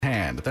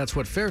time. That's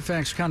what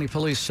Fairfax County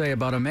Police say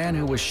about a man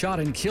who was shot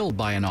and killed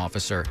by an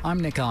officer. I'm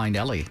Nick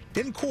Eindelli.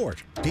 In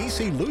court,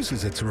 D.C.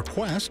 loses its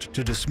request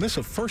to dismiss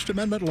a First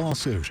Amendment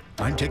lawsuit.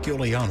 I'm Dick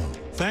Iuliano.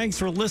 Thanks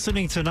for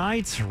listening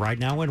tonight. Right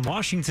now in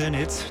Washington,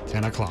 it's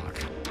 10 o'clock.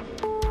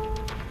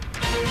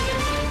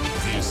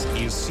 This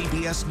is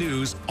CBS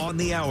News on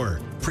the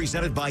Hour,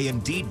 presented by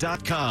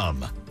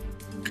Indeed.com.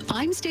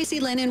 I'm Stacey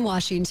Lynn in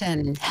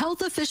Washington.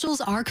 Health officials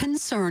are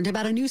concerned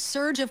about a new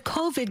surge of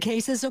COVID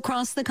cases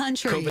across the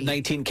country.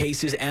 COVID-19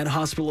 cases and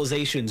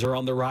hospitalizations are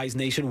on the rise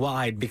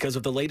nationwide because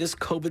of the latest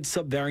COVID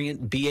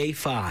subvariant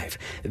BA.5.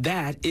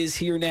 That is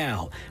here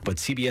now. But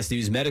CBS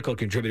News medical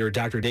contributor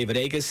Dr. David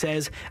Agus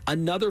says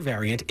another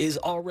variant is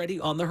already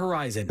on the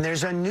horizon.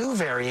 There's a new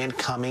variant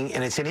coming,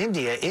 and it's in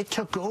India. It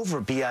took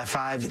over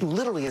BA.5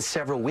 literally in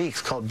several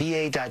weeks, called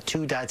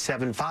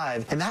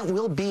BA.2.75, and that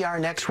will be our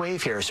next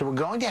wave here. So we're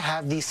going to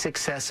have these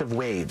successive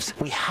waves.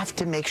 We have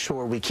to make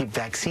sure we keep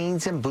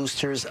vaccines and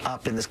boosters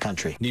up in this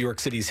country. New York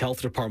City's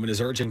health department is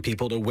urging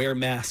people to wear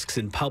masks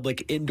in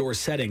public indoor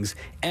settings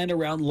and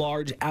around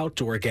large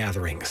outdoor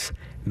gatherings.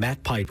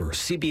 Matt Piper,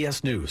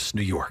 CBS News,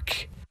 New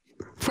York.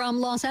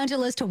 From Los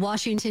Angeles to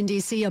Washington,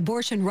 D.C.,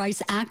 abortion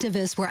rights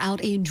activists were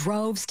out in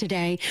droves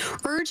today,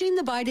 urging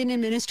the Biden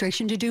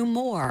administration to do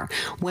more.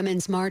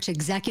 Women's March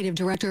Executive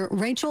Director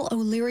Rachel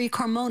O'Leary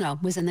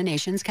Carmona was in the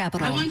nation's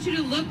capital. I want you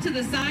to look to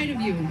the side of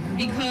you,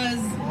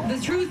 because the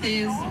truth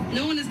is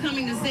no one is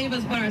coming to save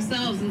us but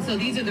ourselves, and so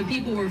these are the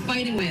people we're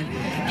fighting with.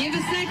 Give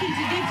a second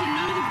to get to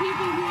know the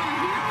people who are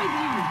here with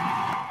you.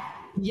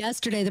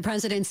 Yesterday, the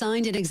president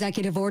signed an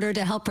executive order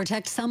to help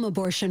protect some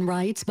abortion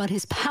rights, but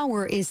his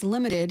power is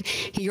limited.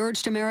 He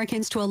urged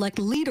Americans to elect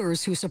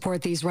leaders who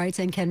support these rights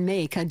and can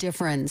make a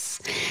difference.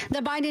 The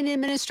Biden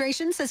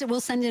administration says it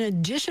will send an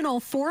additional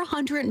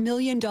 $400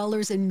 million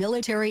in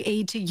military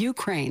aid to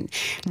Ukraine.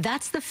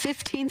 That's the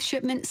 15th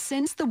shipment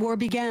since the war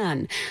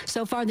began.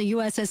 So far, the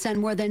U.S. has sent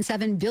more than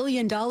 $7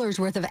 billion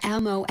worth of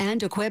ammo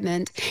and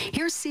equipment.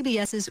 Here's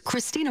CBS's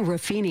Christina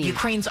Ruffini.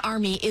 Ukraine's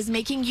army is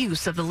making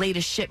use of the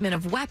latest shipment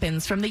of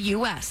weapons from the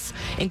U.S.,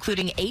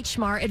 including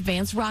HMAR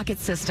advanced rocket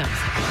systems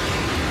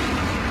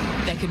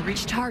that can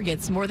reach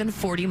targets more than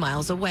 40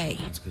 miles away.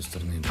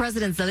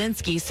 President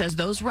Zelensky says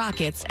those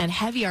rockets and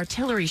heavy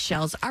artillery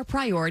shells are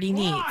priority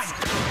needs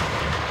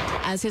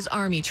as his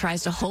army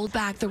tries to hold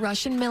back the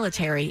Russian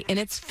military in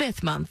its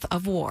 5th month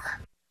of war.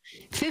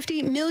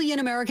 50 million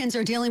Americans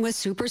are dealing with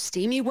super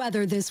steamy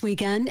weather this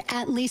weekend.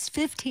 At least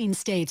 15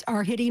 states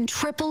are hitting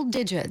triple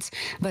digits.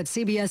 But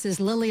CBS's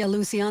Lilia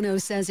Luciano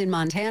says in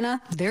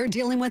Montana, they're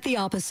dealing with the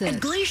opposite. At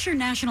Glacier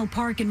National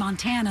Park in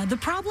Montana, the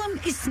problem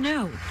is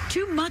snow.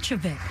 Too much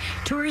of it.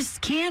 Tourists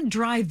can't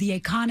drive the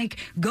iconic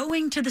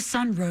Going to the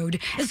Sun Road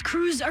as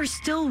crews are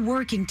still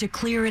working to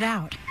clear it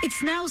out.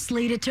 It's now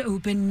slated to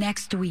open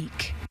next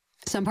week.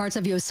 Some parts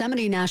of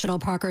Yosemite National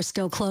Park are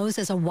still closed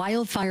as a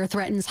wildfire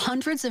threatens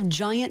hundreds of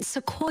giant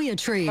sequoia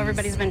trees.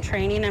 Everybody's been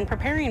training and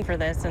preparing for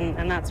this,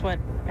 and that's what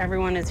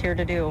everyone is here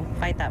to do,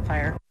 fight that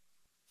fire.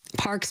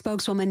 Park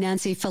spokeswoman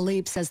Nancy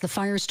Philippe says the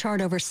fire's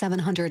charred over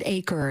 700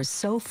 acres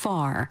so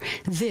far.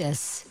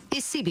 This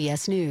is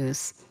CBS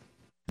News.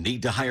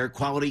 Need to hire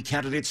quality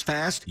candidates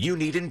fast? You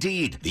need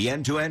Indeed, the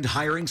end-to-end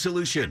hiring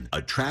solution.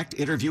 Attract,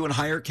 interview, and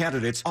hire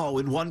candidates all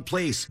in one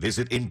place.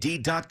 Visit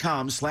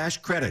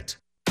Indeed.com/credit.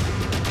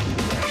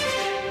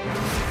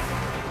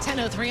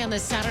 10:03 on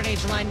this Saturday,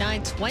 July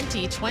 9,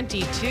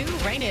 2022.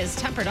 Rain is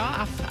tapered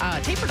off,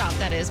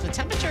 that is, with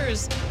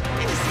temperatures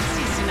in the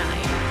 60s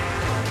tonight.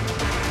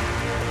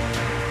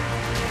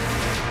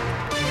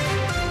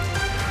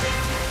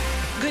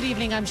 Good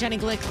evening, I'm Jenny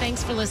Glick.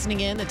 Thanks for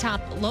listening in. The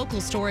top local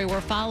story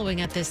we're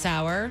following at this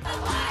hour.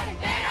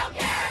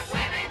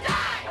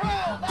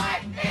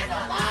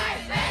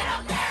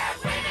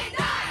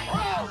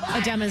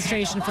 A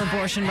demonstration for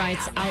abortion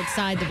rights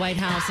outside the White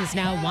House is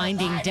now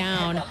winding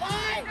down.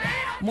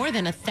 More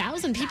than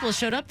 1,000 people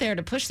showed up there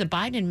to push the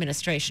Biden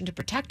administration to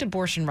protect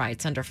abortion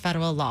rights under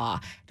federal law.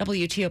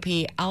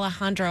 WTOP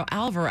Alejandro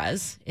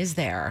Alvarez is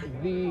there.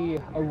 The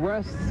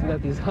arrests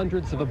that these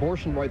hundreds of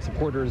abortion rights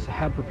supporters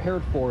had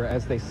prepared for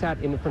as they sat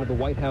in front of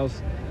the White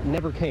House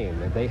never came.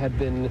 They had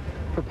been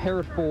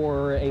prepared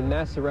for a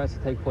mass arrest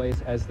to take place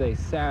as they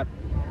sat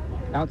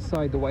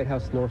outside the White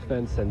House north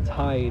fence and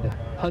tied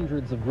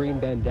hundreds of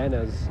green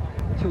bandanas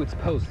to its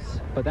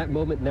posts, but that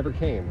moment never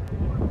came.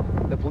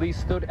 The police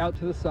stood out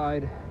to the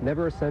side,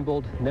 never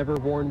assembled, never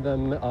warned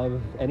them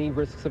of any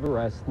risks of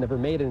arrest, never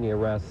made any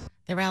arrests.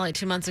 They rallied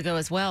 2 months ago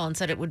as well and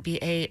said it would be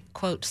a,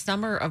 quote,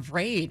 summer of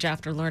rage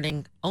after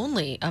learning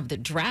only of the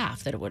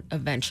draft that it would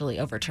eventually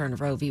overturn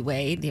Roe v.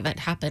 Wade. The event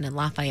happened in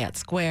Lafayette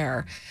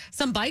Square.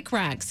 Some bike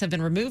racks have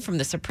been removed from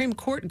the Supreme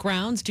Court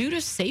grounds due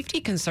to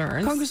safety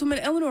concerns. Congresswoman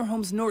Eleanor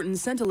Holmes Norton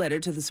sent a letter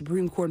to the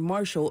Supreme Court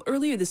marshal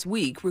earlier this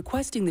week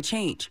requesting the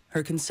change.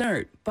 Her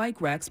concern, bike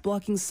racks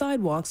blocking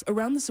sidewalks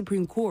around the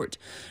Supreme Court.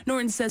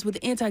 Norton says with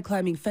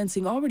anti-climbing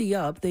fencing already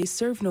up, they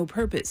serve no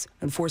purpose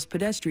and force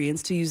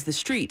pedestrians to use the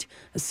street,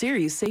 a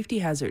serious safety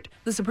hazard.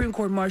 The Supreme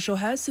Court marshal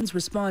has since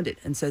responded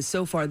and says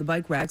so far the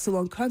bike racks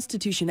along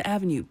Constitution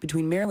Avenue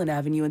between Maryland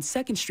Avenue and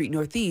 2nd Street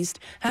Northeast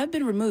have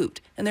been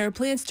removed, and there are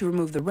plans to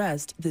remove the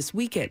rest this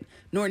weekend.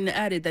 Norton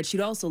added that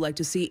she'd also like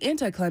to see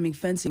anti-climbing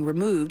fencing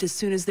removed as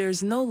soon as there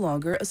is no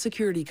longer a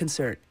security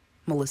concern.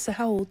 Melissa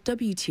Howell,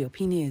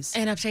 WTOP News.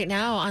 An update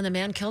now on the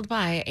man killed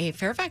by a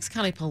Fairfax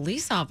County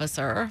police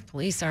officer.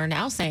 Police are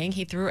now saying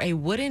he threw a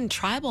wooden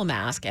tribal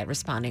mask at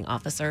responding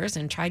officers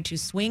and tried to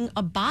swing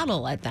a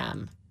bottle at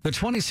them. The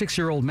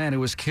 26-year-old man who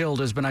was killed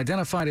has been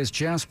identified as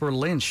Jasper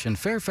Lynch, and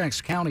Fairfax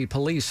County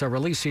police are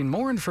releasing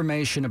more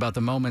information about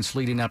the moments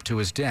leading up to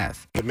his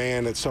death. The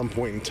man at some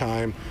point in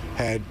time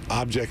had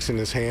objects in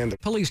his hand.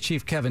 Police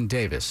Chief Kevin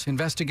Davis.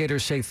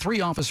 Investigators say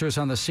 3 officers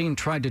on the scene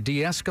tried to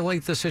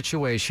de-escalate the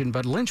situation,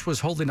 but Lynch was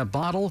holding a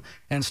bottle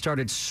and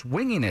started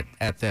swinging it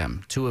at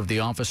them. 2 of the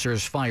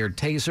officers fired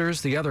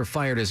tasers, the other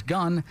fired his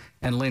gun,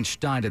 and Lynch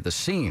died at the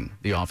scene.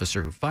 The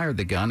officer who fired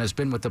the gun has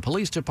been with the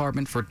police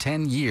department for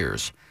 10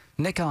 years.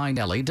 Nick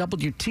Iannelli,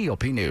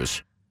 WTOP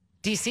News.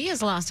 D.C.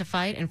 has lost a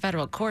fight in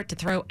federal court to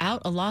throw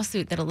out a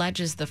lawsuit that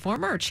alleges the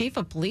former chief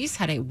of police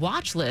had a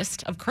watch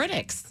list of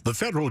critics. The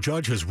federal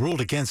judge has ruled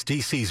against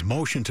D.C.'s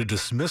motion to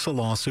dismiss a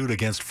lawsuit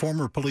against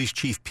former police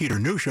chief Peter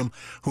Newsham,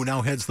 who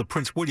now heads the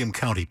Prince William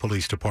County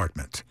Police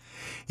Department.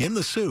 In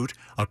the suit,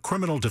 a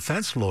criminal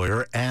defense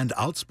lawyer and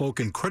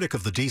outspoken critic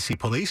of the D.C.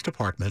 Police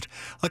Department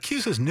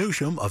accuses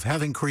Newsham of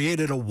having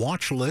created a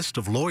watch list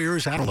of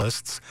lawyers and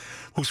analysts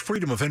whose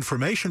Freedom of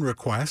Information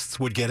requests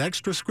would get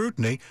extra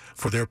scrutiny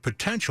for their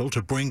potential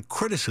to bring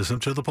criticism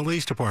to the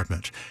police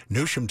department.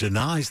 Newsham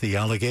denies the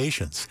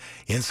allegations.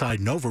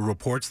 Inside Nova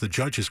reports the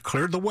judge has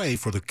cleared the way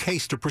for the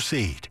case to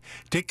proceed.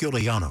 Dick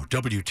Giuliano,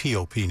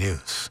 WTOP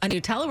News. A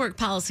new telework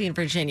policy in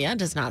Virginia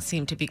does not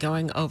seem to be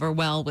going over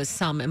well with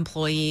some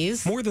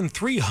employees. More than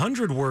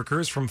 300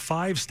 workers from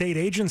 5 state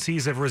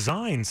agencies have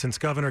resigned since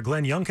Governor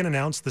Glenn Youngkin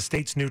announced the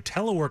state's new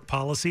telework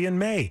policy in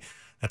May.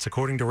 That's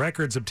according to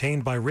records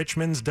obtained by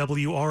Richmond's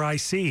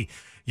WRIC.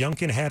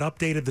 Youngkin had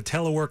updated the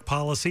telework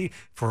policy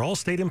for all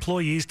state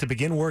employees to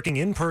begin working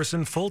in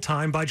person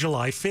full-time by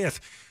July 5th.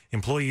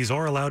 Employees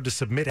are allowed to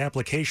submit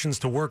applications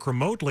to work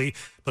remotely,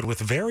 but with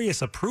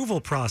various approval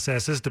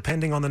processes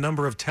depending on the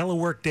number of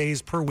telework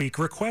days per week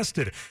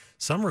requested.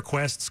 Some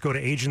requests go to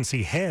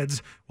agency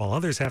heads, while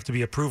others have to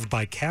be approved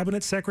by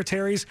cabinet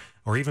secretaries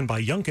or even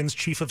by Youngkin's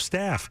chief of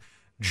staff.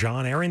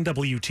 John Aaron,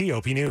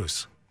 WTOP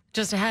News.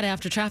 Just ahead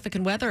after traffic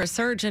and weather, a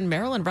surge in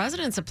Maryland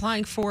residents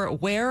applying for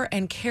wear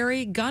and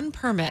carry gun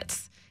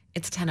permits.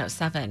 It's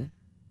 10:07.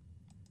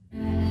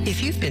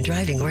 If you've been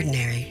driving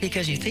ordinary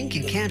because you think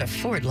you can't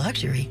afford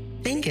luxury,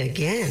 think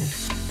again.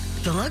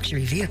 The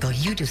luxury vehicle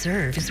you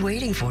deserve is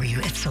waiting for you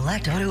at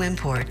Select Auto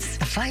Imports,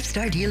 a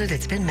 5-star dealer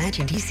that's been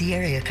matching D.C.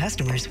 area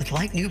customers with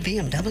like-new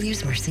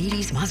BMWs,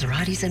 Mercedes,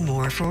 Maseratis, and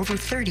more for over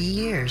 30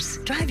 years.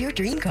 Drive your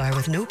dream car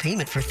with no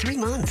payment for 3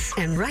 months.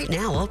 And right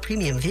now, all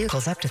premium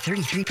vehicles up to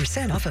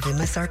 33% off of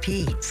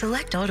MSRP.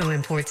 Select Auto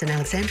Imports in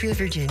Alexandria,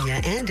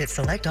 Virginia, and at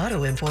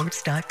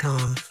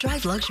selectautoimports.com.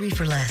 Drive luxury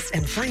for less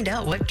and find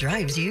out what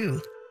drives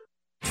you.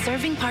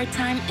 Serving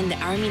part-time in the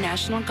Army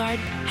National Guard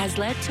has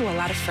led to a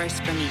lot of firsts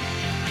for me.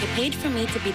 It paid for me to be